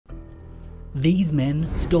These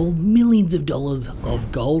men stole millions of dollars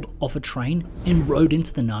of gold off a train and rode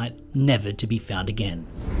into the night, never to be found again.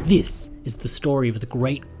 This is the story of the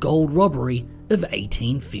great gold robbery of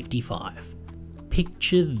 1855.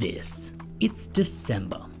 Picture this. It's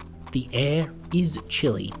December. The air is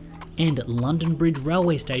chilly and London Bridge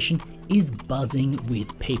railway station is buzzing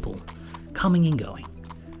with people, coming and going.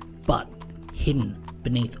 But hidden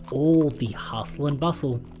beneath all the hustle and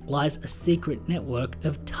bustle lies a secret network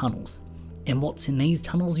of tunnels. And what's in these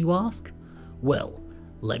tunnels, you ask? Well,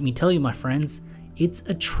 let me tell you, my friends, it's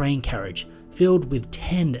a train carriage filled with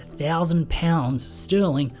 10,000 pounds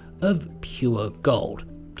sterling of pure gold.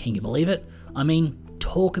 Can you believe it? I mean,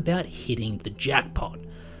 talk about hitting the jackpot.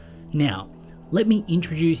 Now, let me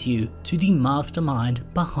introduce you to the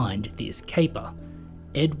mastermind behind this caper,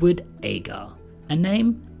 Edward Agar, a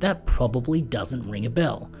name that probably doesn't ring a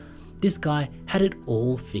bell. This guy had it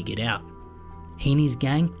all figured out. He and his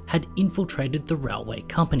gang had infiltrated the railway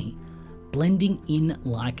company, blending in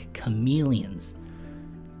like chameleons.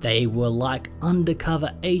 They were like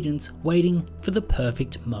undercover agents waiting for the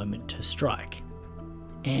perfect moment to strike.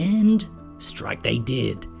 And strike they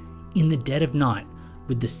did. In the dead of night,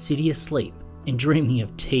 with the city asleep and dreaming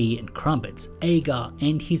of tea and crumpets, Agar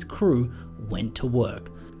and his crew went to work.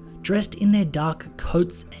 Dressed in their dark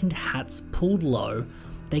coats and hats pulled low,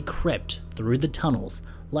 they crept through the tunnels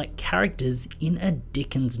like characters in a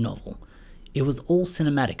Dickens novel. It was all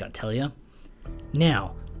cinematic, I tell ya.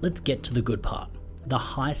 Now, let's get to the good part, the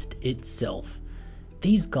heist itself.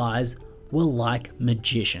 These guys were like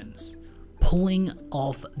magicians, pulling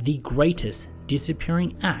off the greatest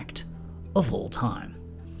disappearing act of all time.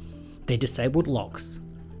 They disabled locks,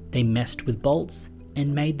 they messed with bolts,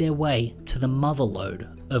 and made their way to the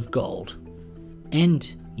motherlode of gold.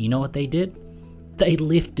 And you know what they did? They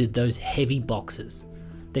lifted those heavy boxes.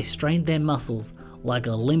 They strained their muscles like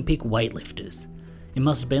Olympic weightlifters. It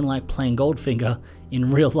must have been like playing Goldfinger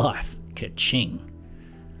in real life. Ka-ching.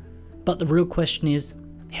 But the real question is,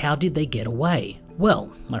 how did they get away?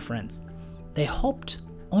 Well, my friends, they hopped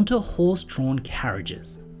onto horse-drawn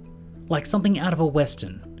carriages, like something out of a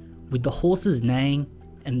western, with the horses neighing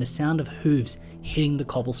and the sound of hooves hitting the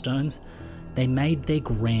cobblestones. They made their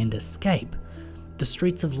grand escape. The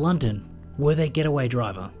streets of London were their getaway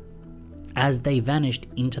driver. As they vanished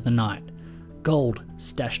into the night, gold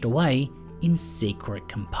stashed away in secret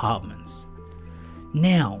compartments.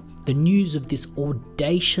 Now, the news of this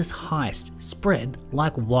audacious heist spread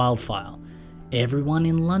like wildfire. Everyone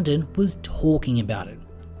in London was talking about it.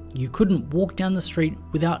 You couldn't walk down the street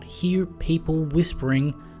without hear people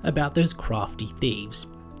whispering about those crafty thieves.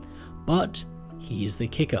 But here's the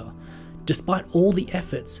kicker. Despite all the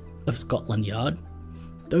efforts of Scotland Yard,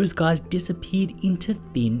 those guys disappeared into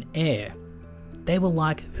thin air. They were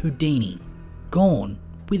like Houdini, gone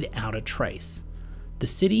without a trace. The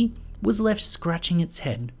city was left scratching its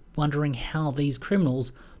head, wondering how these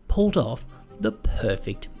criminals pulled off the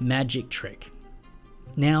perfect magic trick.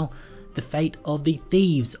 Now, the fate of the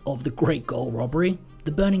thieves of the Great Gold Robbery,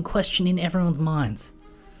 the burning question in everyone's minds.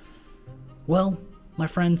 Well, my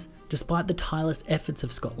friends, despite the tireless efforts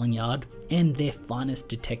of Scotland Yard and their finest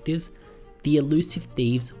detectives, the elusive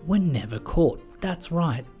thieves were never caught. That's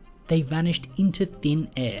right, they vanished into thin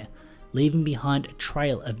air, leaving behind a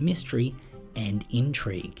trail of mystery and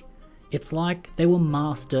intrigue. It's like they were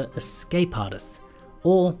master escape artists,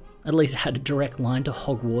 or at least had a direct line to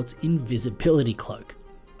Hogwarts' invisibility cloak.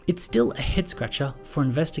 It's still a head scratcher for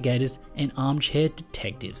investigators and armchair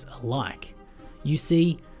detectives alike. You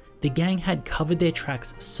see, the gang had covered their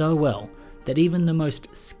tracks so well that even the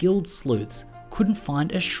most skilled sleuths couldn't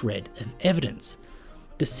find a shred of evidence.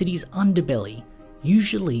 The city's underbelly,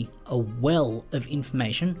 usually a well of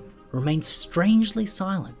information, remained strangely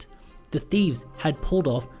silent. The thieves had pulled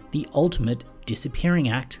off the ultimate disappearing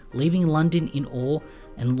act, leaving London in awe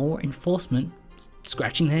and law enforcement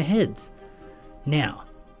scratching their heads. Now,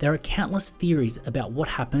 there are countless theories about what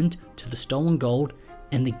happened to the stolen gold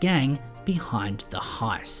and the gang behind the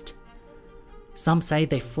heist. Some say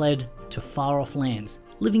they fled to far-off lands,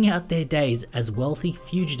 living out their days as wealthy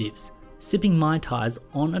fugitives, sipping Mai Tais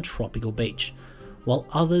on a tropical beach, while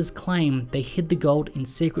others claim they hid the gold in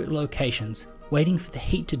secret locations, waiting for the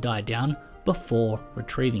heat to die down before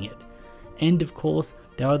retrieving it. And of course,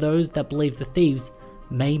 there are those that believe the thieves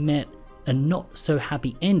may met a not so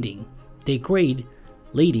happy ending, their greed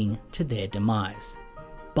leading to their demise.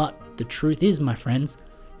 But the truth is, my friends,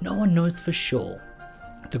 no one knows for sure.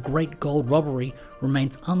 The Great Gold Robbery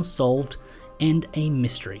remains unsolved and a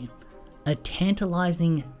mystery, a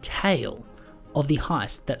tantalizing tale of the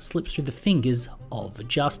heist that slips through the fingers of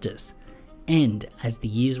justice. And as the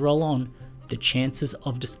years roll on, the chances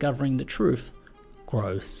of discovering the truth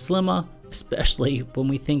grow slimmer, especially when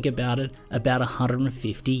we think about it about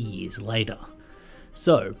 150 years later.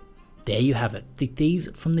 So, there you have it. The thieves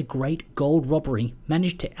from the Great Gold Robbery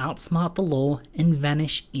managed to outsmart the law and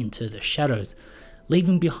vanish into the shadows,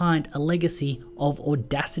 leaving behind a legacy of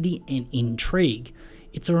audacity and intrigue.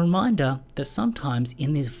 It's a reminder that sometimes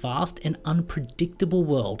in this vast and unpredictable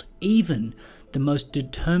world, even the most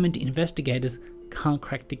determined investigators can't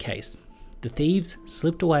crack the case. The thieves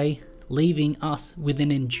slipped away, leaving us with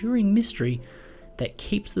an enduring mystery that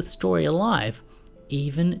keeps the story alive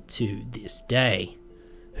even to this day.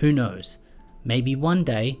 Who knows, maybe one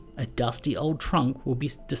day a dusty old trunk will be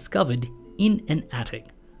discovered in an attic,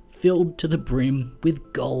 filled to the brim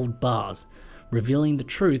with gold bars, revealing the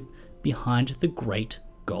truth behind the Great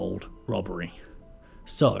Gold Robbery.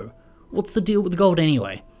 So, what's the deal with the gold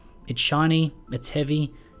anyway? It's shiny, it's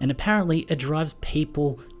heavy, and apparently it drives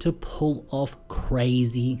people to pull off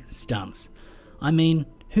crazy stunts. I mean,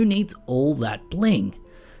 who needs all that bling?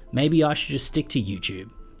 Maybe I should just stick to YouTube.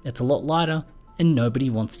 It's a lot lighter and nobody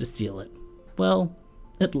wants to steal it. Well,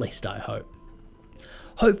 at least I hope.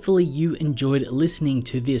 Hopefully you enjoyed listening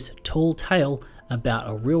to this tall tale about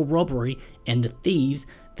a real robbery and the thieves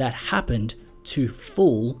that happened to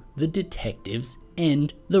fool the detectives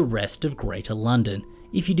and the rest of Greater London.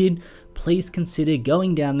 If you did, please consider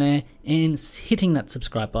going down there and hitting that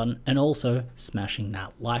subscribe button and also smashing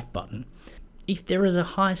that like button. If there is a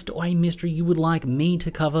heist or a mystery you would like me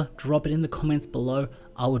to cover, drop it in the comments below.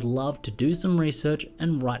 I would love to do some research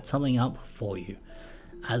and write something up for you.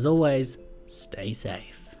 As always, stay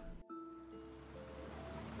safe.